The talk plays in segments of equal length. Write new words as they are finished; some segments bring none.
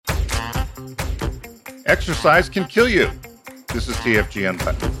Exercise can kill you. This is TFG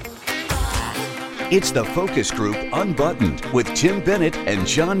Unbuttoned. It's the focus group Unbuttoned with Tim Bennett and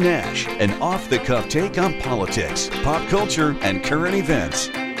John Nash, an off-the-cuff take on politics, pop culture, and current events.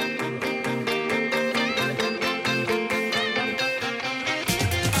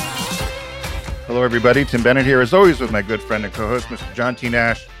 Hello, everybody. Tim Bennett here, as always, with my good friend and co-host, Mr. John T.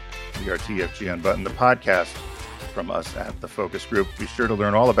 Nash. We are TFG Unbuttoned, the podcast from us at the Focus Group. Be sure to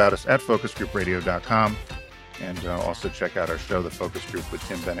learn all about us at focusgroupradio.com. And also check out our show, The Focus Group, with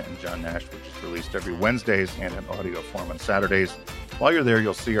Tim Bennett and John Nash, which is released every Wednesdays and in audio form on Saturdays. While you're there,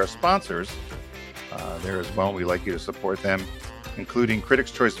 you'll see our sponsors there as well. We'd like you to support them, including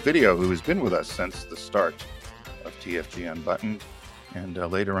Critics' Choice Video, who has been with us since the start of TFG Unbuttoned. And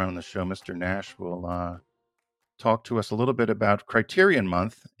later on in the show, Mr. Nash will talk to us a little bit about Criterion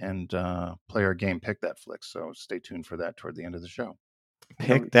Month and play our game Pick That Flick. So stay tuned for that toward the end of the show.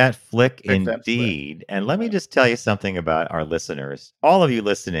 Pick that flick, indeed. And let me just tell you something about our listeners. All of you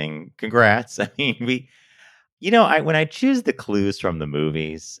listening, congrats. I mean, when I choose the clues from the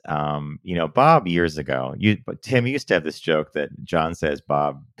movies, Bob years ago, Tim, you used to have this joke that John says,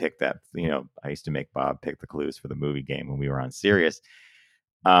 Bob, pick that, I used to make Bob pick the clues for the movie game when we were on Sirius.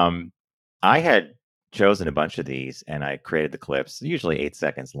 I had chosen a bunch of these and I created the clips, usually 8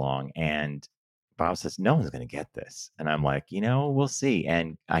 seconds long. And Bob says, no one's going to get this. And I'm like, we'll see.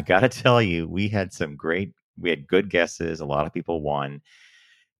 And I got to tell you, we had good guesses. A lot of people won.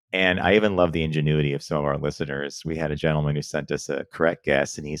 And I even love the ingenuity of some of our listeners. We had a gentleman who sent us a correct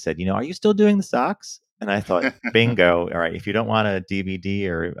guess. And he said, are you still doing the socks? And I thought, bingo. All right. If you don't want a DVD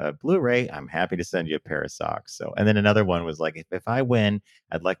or a Blu-ray, I'm happy to send you a pair of socks. So, and then another one was like, if I win,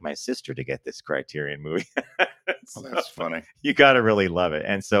 I'd like my sister to get this Criterion movie. So, that's funny. You got to really love it.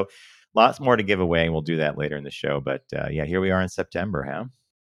 And so lots more to give away. We'll do that later in the show. But here we are in September, huh?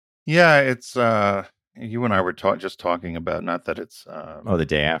 Yeah, it's you and I were just talking about, not that it's the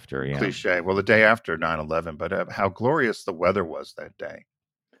day after, yeah. Cliche. Well, the day after 9/11, but how glorious the weather was that day.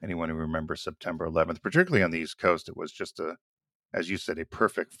 Anyone who remembers September 11th, particularly on the East Coast, it was just as you said, a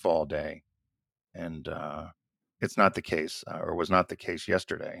perfect fall day. And it's not the case, or was not the case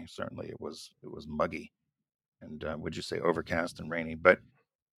yesterday. Certainly it was muggy and would you say overcast and rainy. But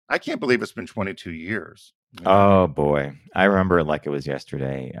I can't believe it's been 22 years. Oh, boy. I remember it like it was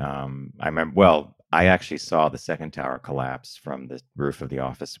yesterday. I actually saw the second tower collapse from the roof of the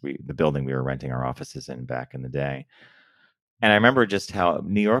office, the building we were renting our offices in back in the day. And I remember just how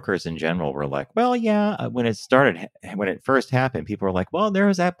New Yorkers in general were like, well, yeah, when it first happened, people were like, well, there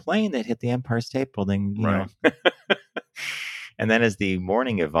was that plane that hit the Empire State Building, you know. And then as the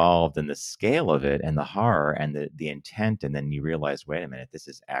morning evolved and the scale of it and the horror and the intent, and then you realize, wait a minute, this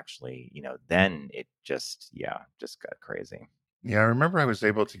is actually, then it just got crazy. Yeah, I remember I was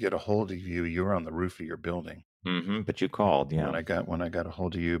able to get a hold of you. You were on the roof of your building. Mm-hmm, but you called, yeah. When I got a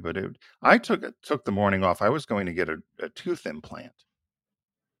hold of you, but I took the morning off. I was going to get a tooth implant,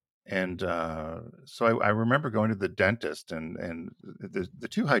 and so I remember going to the dentist, and the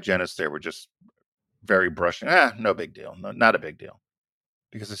two hygienists there were just very brushing. No big deal, not a big deal,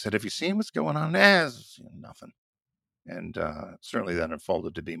 because I said, "Have you seen what's going on?" It's nothing, and certainly then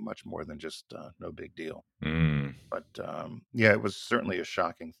unfolded to be much more than just no big deal. But it was certainly a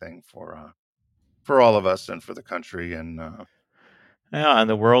shocking thing for all of us and for the country. And and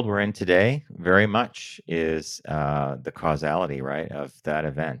the world we're in today very much is the causality, right, of that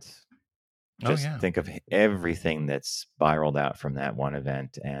event. Just think of everything that's spiraled out from that one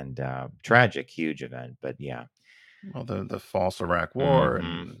event, and tragic, huge event. But yeah. Well, the false Iraq War,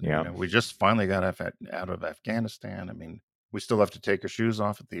 and we just finally got out of Afghanistan. I mean, we still have to take our shoes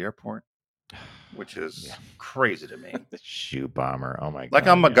off at the airport, which is crazy to me. The shoe bomber. Oh my God. Like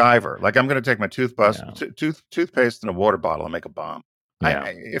I'm MacGyver. Like I'm going to take my toothpaste and a water bottle and make a bomb.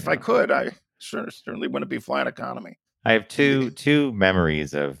 If I could, I certainly wouldn't be flying economy. I have two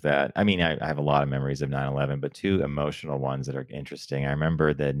memories of that. I mean, I have a lot of memories of 9/11, but two emotional ones that are interesting. I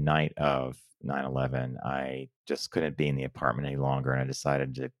remember the night of 9/11, I just couldn't be in the apartment any longer, and I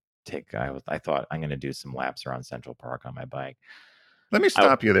decided to I thought I'm going to do some laps around Central Park on my bike. Let me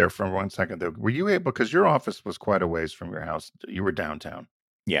stop you there for 1 second, though. Were you able, because your office was quite a ways from your house, you were downtown.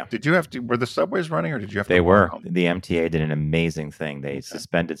 Yeah. Did you have to, were the subways running, or did you have to? They were. Home? The MTA did an amazing thing. They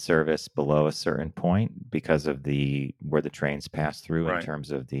suspended service below a certain point because of where the trains pass through in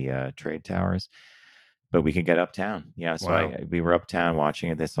terms of the trade towers. But we could get uptown. Yeah. So we were uptown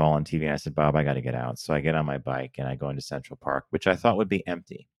watching this all on TV. And I said, Bob, I got to get out. So I get on my bike and I go into Central Park, which I thought would be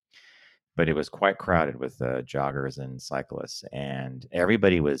empty. but it was quite crowded with joggers and cyclists, and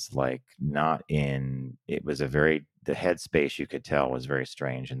everybody was like not in. It was the headspace, you could tell, was very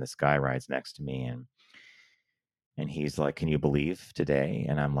strange. And this guy rides next to me, and he's like, "Can you believe today?"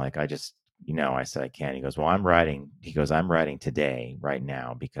 And I'm like, I said, "I can." He goes, "Well, I'm riding." He goes, "I'm riding today, right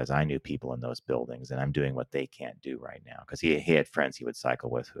now, because I knew people in those buildings, and I'm doing what they can't do right now." Because he had friends he would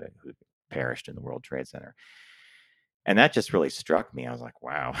cycle with who perished in the World Trade Center. And that just really struck me. I was like,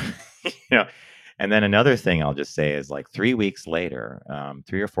 wow. you know. And then another thing I'll just say is, like, 3 weeks later,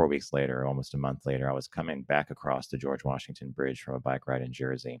 3 or 4 weeks later, almost a month later, I was coming back across the George Washington Bridge from a bike ride in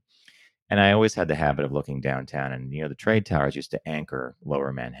Jersey. And I always had the habit of looking downtown, and the trade towers used to anchor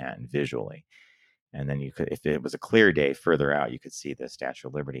Lower Manhattan visually. And then you could, if it was a clear day further out, you could see the Statue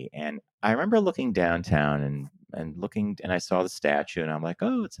of Liberty. And I remember looking downtown and looking, and I saw the statue, and I'm like,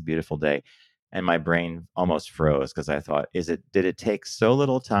 oh, it's a beautiful day. And my brain almost froze, because I thought, did it take so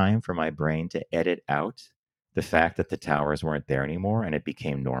little time for my brain to edit out the fact that the towers weren't there anymore and it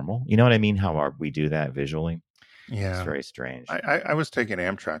became normal? You know what I mean? How we do that visually? Yeah. It's very strange. I was taking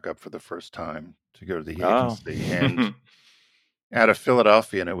Amtrak up for the first time to go to the Oh. agency, and out of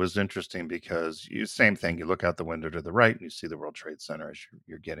Philadelphia, and it was interesting because same thing. You look out the window to the right and you see the World Trade Center as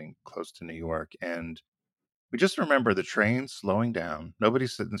you're getting close to New York, and we just remember the train slowing down. Nobody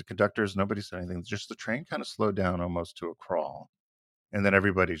said, the conductors, nobody said anything. Just the train kind of slowed down almost to a crawl, and then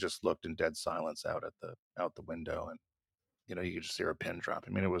everybody just looked in dead silence out the window, and you could just hear a pin drop. I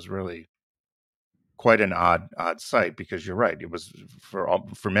mean, it was really quite an odd sight, because you're right. It was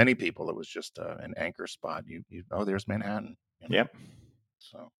for many people, it was just an anchor spot. Oh, there's Manhattan. Yep.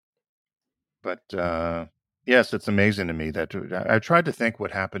 So, but yes, it's amazing to me that I tried to think what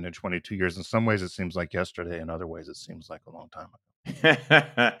happened in 22 years. In some ways, it seems like yesterday. In other ways, it seems like a long time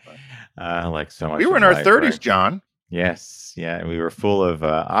ago. Like so much. We were in our 30s, right? John. Yes, yeah, we were full of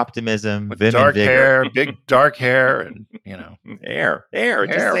optimism, with vim, dark and vigor. hair, big dark hair, and hair.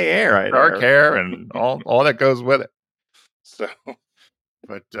 Just say hair, right? Dark hair, and all that goes with it. So,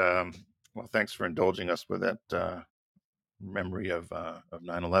 but well, thanks for indulging us with that memory of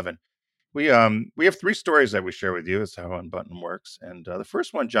 9/11. We have 3 stories that we share with you. Is how Unbuttoned works, and the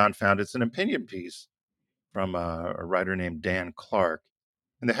first one John found. It's an opinion piece from a writer named Dan Clark.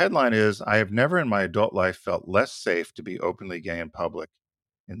 And the headline is, "I have never in my adult life felt less safe to be openly gay in public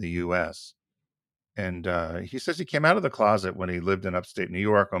in the U.S." And he says he came out of the closet when he lived in upstate New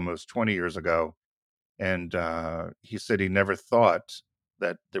York almost 20 years ago. And he said he never thought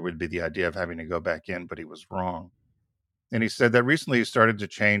that there would be the idea of having to go back in, but he was wrong. And he said that recently he started to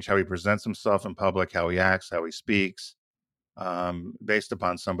change how he presents himself in public, how he acts, how he speaks, based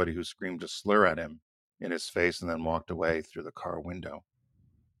upon somebody who screamed a slur at him in his face and then walked away through the car window.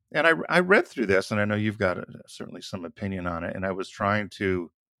 And I read through this, and I know you've got certainly some opinion on it. And I was trying to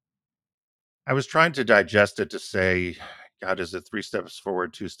digest it to say, God, is it 3 steps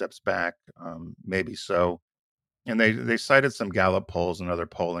forward, 2 steps back? Maybe so. And they cited some Gallup polls and other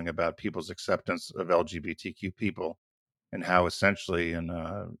polling about people's acceptance of LGBTQ people, and how essentially in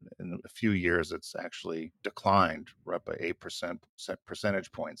a few years it's actually declined. We're up by 8%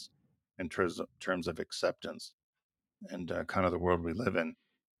 percentage points in terms of acceptance, and kind of the world we live in.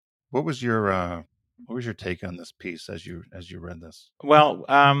 What was your take on this piece as you read this? Well,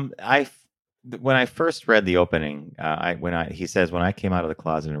 when I first read the opening, he says, when I came out of the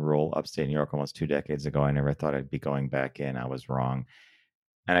closet in rural upstate New York almost 2 decades ago, I never thought I'd be going back in. I was wrong.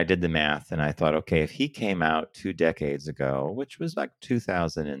 And I did the math, and I thought, okay, if he came out 2 decades ago, which was like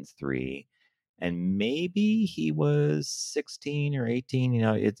 2003, and maybe he was 16 or 18,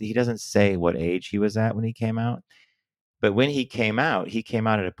 he doesn't say what age he was at when he came out. But when he came out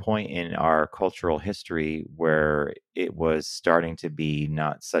at a point in our cultural history where it was starting to be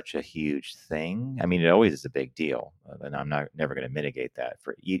not such a huge thing. I mean, it always is a big deal, and I'm never going to mitigate that.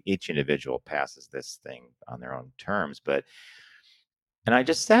 For each individual passes this thing on their own terms. And I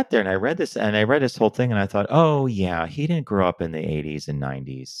just sat there and I read this whole thing, and I thought, oh yeah, he didn't grow up in the 80s and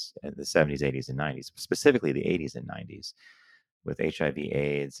 90s, the 70s, 80s, and 90s, specifically the 80s and 90s. With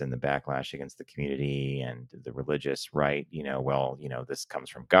HIV/AIDS and the backlash against the community and the religious right, this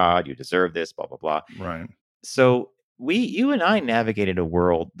comes from God, you deserve this, blah, blah, blah. Right. So you and I navigated a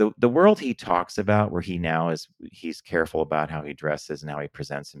world, the world he talks about, where he's careful about how he dresses and how he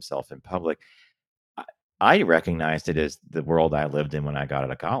presents himself in public. I recognized it as the world I lived in when I got out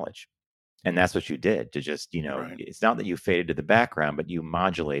of college. And that's what you did to just, Right. It's not that you faded to the background, but you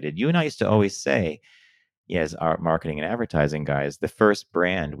modulated. You and I used to always say, as our marketing and advertising guys, the first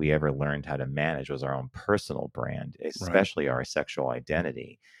brand we ever learned how to manage was our own personal brand, especially our sexual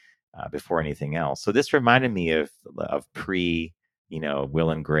identity, before anything else. So this reminded me of pre Will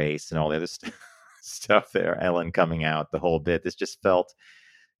and Grace and all the other stuff there, Ellen coming out, the whole bit. This just felt,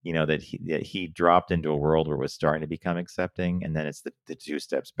 that he dropped into a world where it was starting to become accepting, and then it's the two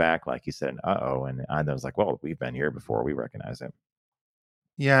steps back, like you said, and I was like, well, we've been here before, we recognize it.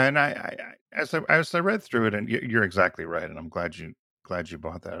 Yeah, and as I read through it, and you're exactly right, and I'm glad you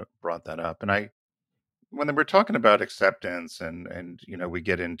brought that up. And when they were talking about acceptance, and we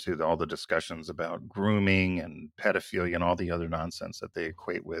get into all the discussions about grooming and pedophilia and all the other nonsense that they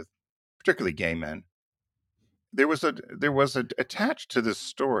equate with, particularly gay men. There was a attached to this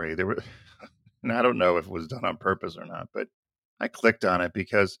story. There were, and I don't know if it was done on purpose or not, but I clicked on it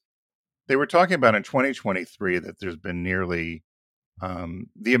because they were talking about in 2023 that there's been nearly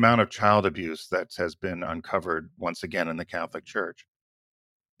the amount of child abuse that has been uncovered once again in the Catholic Church.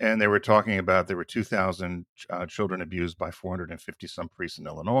 And they were talking about there were 2,000 children abused by 450 some priests in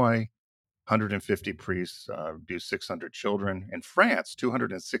Illinois. 150 priests abused 600 children. In France,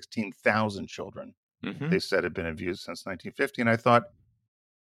 216,000 children, they said, had been abused since 1950. And I thought,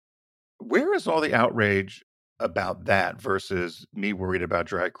 where is all the outrage about that versus me worried about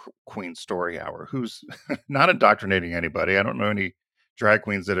drag queen story hour, who's not indoctrinating anybody? I don't know any drag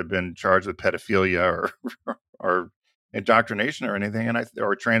queens that have been charged with pedophilia or indoctrination or anything,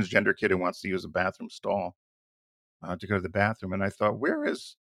 or a transgender kid who wants to use a bathroom stall to go to the bathroom. And I thought,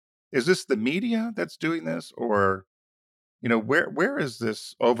 is this the media that's doing this, or where is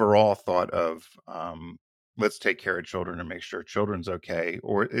this overall thought of let's take care of children and make sure children's okay?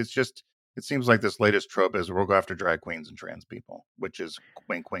 Or it seems like this latest trope is we'll go after drag queens and trans people, which is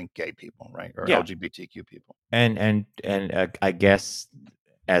wink wink gay people, right? Or Yeah. LGBTQ people. And I guess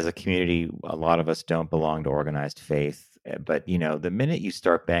as a community, a lot of us don't belong to organized faith, but the minute you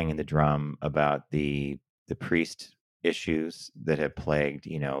start banging the drum about the priest issues that have plagued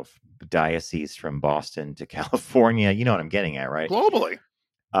dioceses from Boston to California, you know what I'm getting at, right? Globally.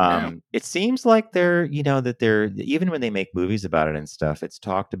 It seems like they're even when they make movies about it and stuff, it's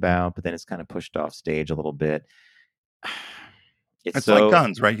talked about, but then it's kind of pushed off stage a little bit. It's like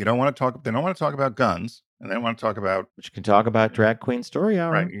guns, right? They don't want to talk about guns, and they don't want to talk about, but you can talk about drag queen story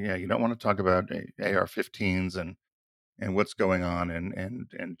hour, right? Yeah, you don't want to talk about AR-15s and what's going on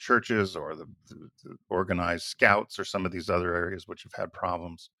in churches, or the organized scouts, or some of these other areas which have had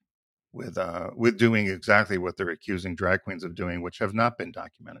problems with doing exactly what they're accusing drag queens of doing, which have not been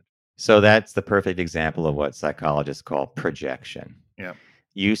documented. So that's the perfect example of what psychologists call projection. Yeah.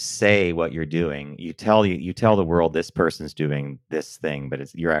 You say what you're doing. You tell the world this person's doing this thing, but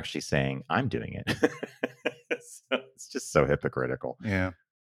you're actually saying I'm doing it. So it's just so hypocritical. Yeah.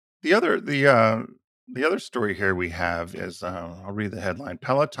 The other story here we have is I'll read the headline: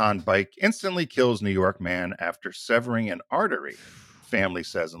 Peloton bike instantly kills New York man after severing an artery, family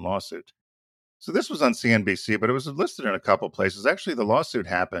says in lawsuit. So this was on CNBC, but it was listed in a couple places. Actually, the lawsuit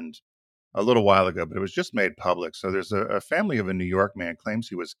happened a little while ago, but it was just made public. So there's a family of a New York man claims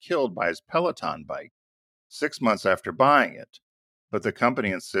he was killed by his Peloton bike 6 months after buying it, but the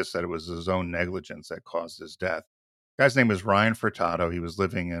company insists that it was his own negligence that caused his death. The guy's name is Ryan Furtado. He was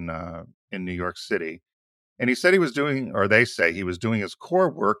living in New York City, and he said he was doing, or they say he was doing, his core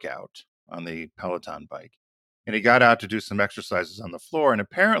workout on the Peloton bike. And he got out to do some exercises on the floor. And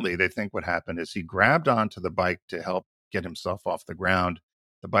apparently they think what happened is he grabbed onto the bike to help get himself off the ground.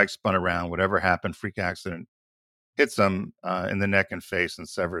 The bike spun around, whatever happened, freak accident, hits him in the neck and face and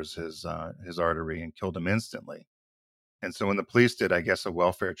severs his artery and killed him instantly. And so when the police did, I guess, a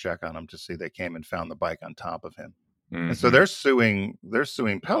welfare check on him to see, they came and found the bike on top of him. Mm-hmm. And so they're suing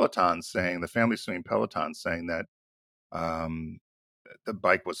Peloton, saying, the family suing Peloton, saying that the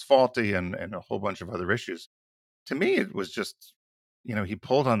bike was faulty and a whole bunch of other issues. To me, it was just, he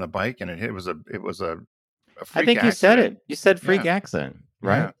pulled on the bike and it was a freak I think accident. You said it. You said freak accident,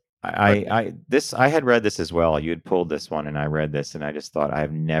 right? Yeah. I had read this as well. You had pulled this one and I read this and I just thought,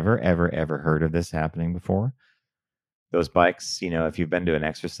 I've never, ever, ever heard of this happening before. Those bikes, if you've been to an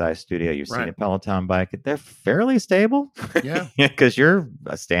exercise studio, you've seen a Peloton bike, they're fairly stable. Yeah. Because you're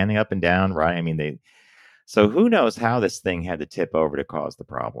standing up and down, right? I mean, so who knows how this thing had to tip over to cause the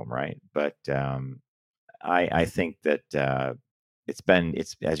problem, right? But I think that it's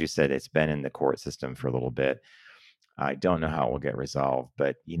as you said, it's been in the court system for a little bit. I don't know how it will get resolved,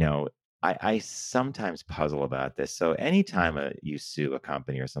 but I sometimes puzzle about this. So anytime you sue a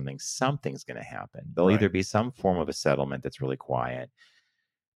company or something, something's going to happen. There'll either be some form of a settlement that's really quiet.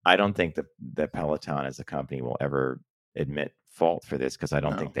 I don't think that Peloton as a company will ever admit fault for this, because I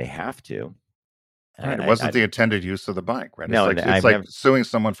don't think they have to. Right. It wasn't the intended use of the bike, right? No, it's like suing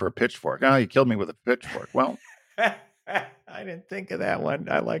someone for a pitchfork. Oh, you killed me with a pitchfork. Well, I didn't think of that one.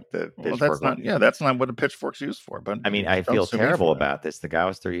 I like the Well, pitchfork one. that's not what a pitchfork's used for. But I mean, I don't feel sue me terrible for that. about this. The guy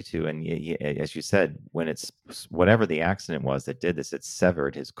was 32, and as you said, when it's whatever the accident was that did this, it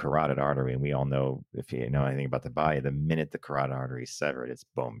severed his carotid artery. And we all know, if you know anything about the body, the minute the carotid artery is severed, it's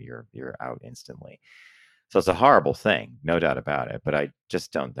boom, you're out instantly. So it's a horrible thing, no doubt about it. But I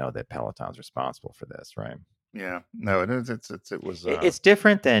just don't know that Peloton's responsible for this, right? Yeah, no, it is. It was. It's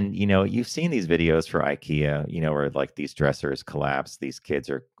different than, you've seen these videos for IKEA, where like these dressers collapse, these kids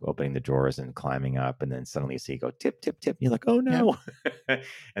are opening the drawers and climbing up, and then suddenly you see go tip, tip, tip. And you're like, oh no.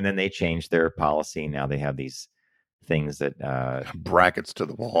 And then they change their policy. Now they have these things that brackets to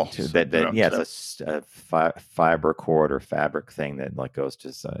the wall. It's a fiber cord or fabric thing that like goes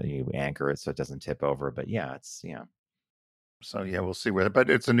to you anchor it so it doesn't tip over. But yeah, it's So yeah, we'll see where.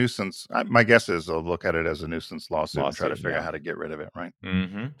 But it's a nuisance. My guess is they'll look at it as a nuisance lawsuit and try to figure out how to get rid of it. Right.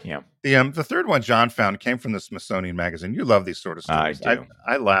 Mm-hmm. Yeah. The third one John found came from the Smithsonian Magazine. You love these sort of stories. I do.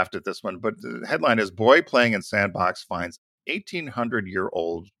 I laughed at this one, but the headline is: Boy playing in sandbox finds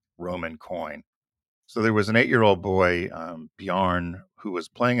 1,800-year-old Roman coin. So there was an 8-year-old boy, Bjorn, who was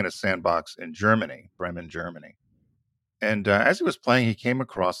playing in a sandbox in Germany, Bremen, Germany. And as he was playing, he came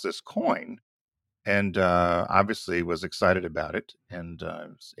across this coin. And obviously was excited about it. And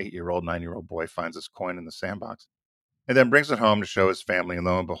 8-year-old, 9-year-old boy finds this coin in the sandbox and then brings it home to show his family. And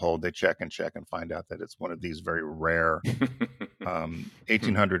lo and behold, they check and find out that it's one of these very rare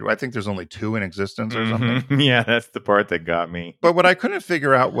 1,800. I think there's only 2 in existence or something. Yeah, that's the part that got me. But what I couldn't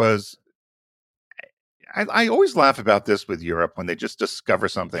figure out was, I always laugh about this with Europe when they just discover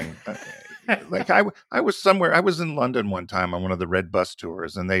something. Like I was somewhere. I was in London one time on one of the Red Bus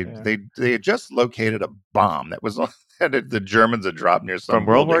tours, and they had just located a bomb that was that the Germans had dropped near some from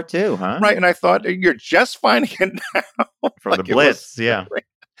World War II, huh? Right, and I thought you're just finding it now from the Blitz, yeah.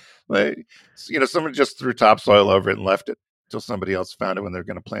 Like, someone just threw topsoil over it and left it until somebody else found it when they're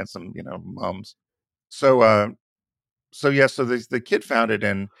going to plant some, mums. So the kid found it,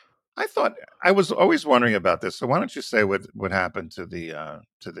 and I thought I was always wondering about this. So why don't you say what happened to the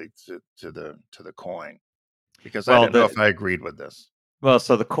coin? Because I didn't know if I agreed with this. Well,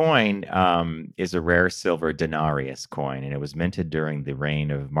 so the coin is a rare silver denarius coin, and it was minted during the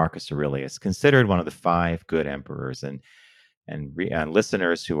reign of Marcus Aurelius, considered one of the 5 good emperors. And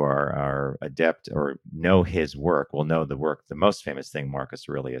listeners who are adept or know his work will know the work. The most famous thing Marcus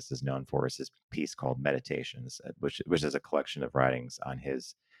Aurelius is known for is his piece called Meditations, which is a collection of writings on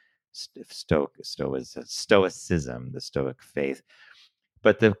his Stoicism, the Stoic faith.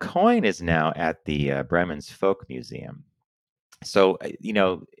 But the coin is now at the Bremen's Folk Museum. So,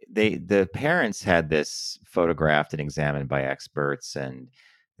 the parents had this photographed and examined by experts, and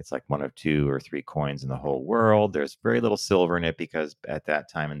it's like one of 2 or 3 coins in the whole world. There's very little silver in it because at that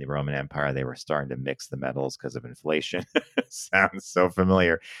time in the Roman Empire, they were starting to mix the metals because of inflation. Sounds so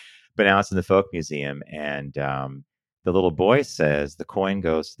familiar. But now it's in the Folk Museum, and the little boy says the coin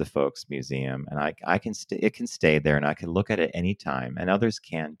goes to the Folks Museum, and it can stay there, and I can look at it anytime, and others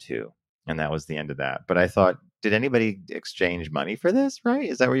can too. And that was the end of that. But I thought, did anybody exchange money for this? Right?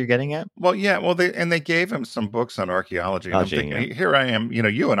 Is that what you're getting at? Well, yeah. Well, they gave him some books on archaeology. I'm thinking, here I am.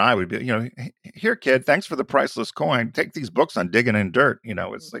 You and I would be. Here, kid. Thanks for the priceless coin. Take these books on digging in dirt.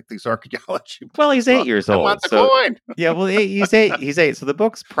 It's like these archaeology. Well, he's 8 years old. I want the coin. Yeah. Well, he's 8. He's 8. So the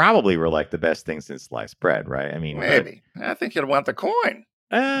books probably were like the best thing since sliced bread, right? I mean, maybe. I think you'd want the coin.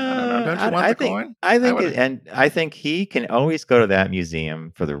 I don't know. Don't you want the coin? I think he can always go to that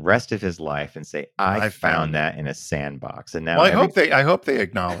museum for the rest of his life and say, "I found that in a sandbox." And now, I hope they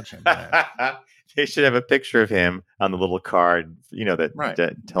acknowledge him. They should have a picture of him on the little card,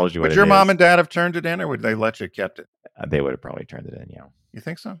 that tells you what it is. Would your mom and dad have turned it in, or would they let you kept it? They would have probably turned it in. Yeah. You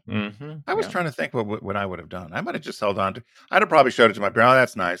think so? Mm-hmm. I was trying to think what I would have done. I might have just held on to. I'd have probably showed it to my parents. Oh,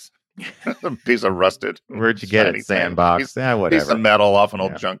 that's nice. A piece of rusted. Where'd you get it? Sandbox. Whatever. Piece of metal off an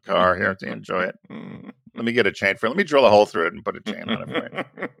old junk car. Here to enjoy it. Let me get a chain for it. Let me drill a hole through it and put a chain on it.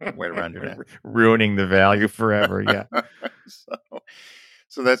 Right around your neck. Ruining the value forever. Yeah.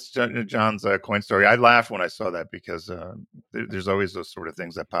 So that's John's coin story. I laughed when I saw that because there's always those sort of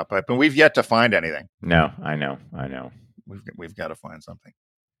things that pop up, and we've yet to find anything. No, I know. We've got to find something.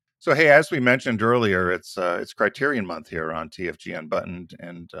 So, hey, as we mentioned earlier, it's Criterion Month here on TFG Unbuttoned,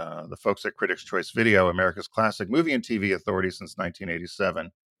 and the folks at Critics' Choice Video, America's classic movie and TV authority since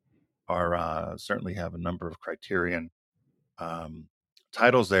 1987, are certainly have a number of Criterion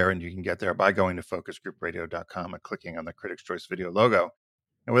titles there, and you can get there by going to focusgroupradio.com and clicking on the Critics' Choice Video logo.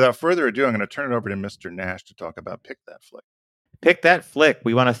 And without further ado, I'm going to turn it over to Mr. Nash to talk about Pick That Flick. Pick that flick.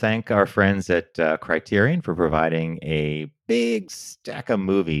 We want to thank our friends at Criterion for providing a big stack of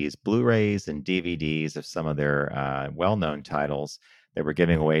movies, Blu-rays and DVDs of some of their well-known titles that we're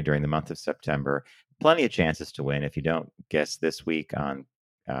giving away during the month of September. Plenty of chances to win. If you don't guess this week on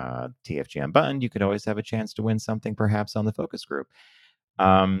TFG Unbuttoned, you could always have a chance to win something perhaps on the focus group.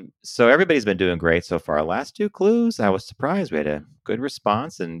 So everybody's been doing great so far. Last 2 clues, I was surprised. We had a good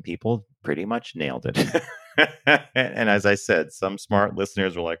response and people pretty much nailed it. And as I said, some smart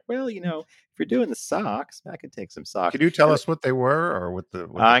listeners were like, well, if you're doing the socks, I could take some socks. Could you tell us what they were or what the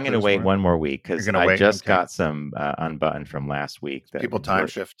I'm going to wait one more week because I just got some unbuttoned from last week. That people time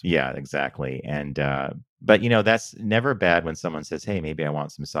shift. Yeah, exactly. And but that's never bad when someone says, hey, maybe I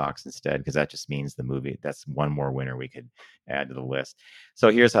want some socks instead, because that just means the movie, that's one more winner we could add to the list. So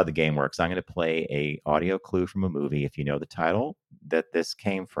here's how the game works. I'm going to play a audio clue from a movie. If you know the title that this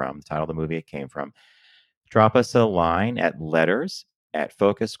came from, the title of the movie it came from, drop us a line at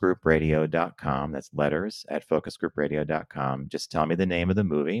letters@focusgroupradio.com. That's letters@focusgroupradio.com. Just tell me the name of the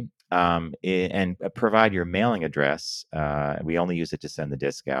movie and provide your mailing address. We only use it to send the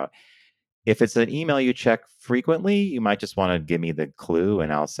disc out. If it's an email you check frequently, you might just want to give me the clue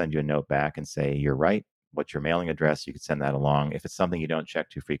and I'll send you a note back and say, you're right. What's your mailing address? You could send that along. If it's something you don't check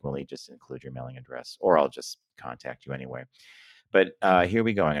too frequently, just include your mailing address or I'll just contact you anyway. But here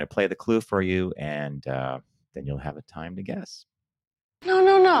we go. I'm going to play the clue for you and then you'll have a time to guess.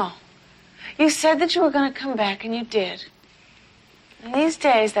 No. You said that you were going to come back and you did. And these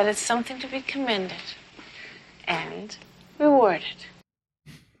days, that is something to be commended and rewarded.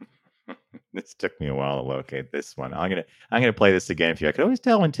 This took me a while to locate this one. I'm gonna play this again for you. I can always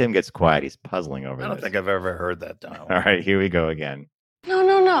tell when Tim gets quiet. He's puzzling over this. I don't think I've ever heard that dialogue. All right, here we go again.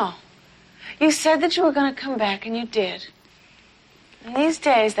 No. You said that you were going to come back, and you did. And these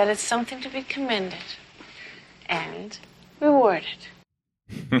days, that is something to be commended and rewarded.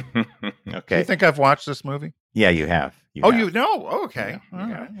 Okay. Do you think I've watched this movie? Yeah, you have. You know? Oh, okay. Yeah, all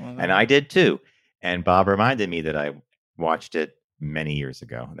right. Well, and I did too. And Bob reminded me that I watched it many years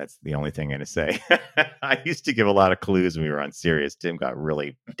ago. That's the only thing I'm going to say. I used to give a lot of clues when we were on Sirius. Tim got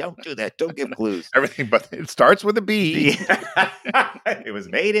really, don't do that. Don't give clues. Everything, but it starts with a B. It was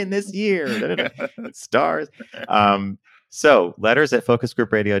made in this year. It stars. So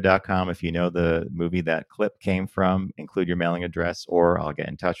letters@focusgroupradio.com. If you know the movie that clip came from, include your mailing address or I'll get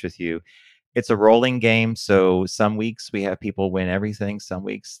in touch with you. It's a rolling game. So some weeks we have people win everything. Some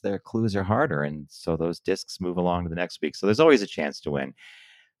weeks their clues are harder. And so those discs move along to the next week. So there's always a chance to win.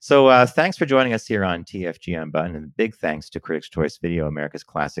 So thanks for joining us here on TFG Unbuttoned. And big thanks to Critics' Choice Video, America's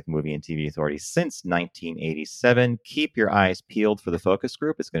classic movie and TV authority since 1987. Keep your eyes peeled for the focus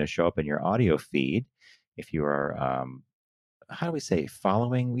group. It's going to show up in your audio feed. If you are, how do we say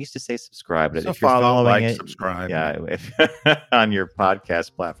following? We used to say subscribe, but so if you're following it, subscribe. Yeah, if on your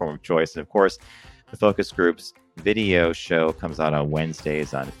podcast platform of choice. And of course, the focus group's video show comes out on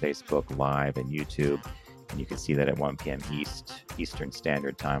Wednesdays on Facebook Live and YouTube. And you can see that at 1 p.m. Eastern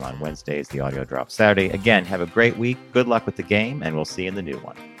Standard Time on Wednesdays. The audio drops Saturday. Again, have a great week. Good luck with the game, and we'll see you in the new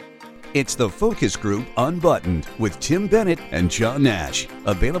one. It's the Focus Group Unbuttoned with Tim Bennett and John Nash.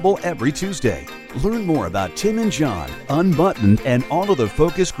 Available every Tuesday. Learn more about Tim and John, Unbuttoned, and all of the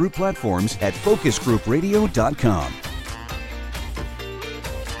Focus Group platforms at focusgroupradio.com.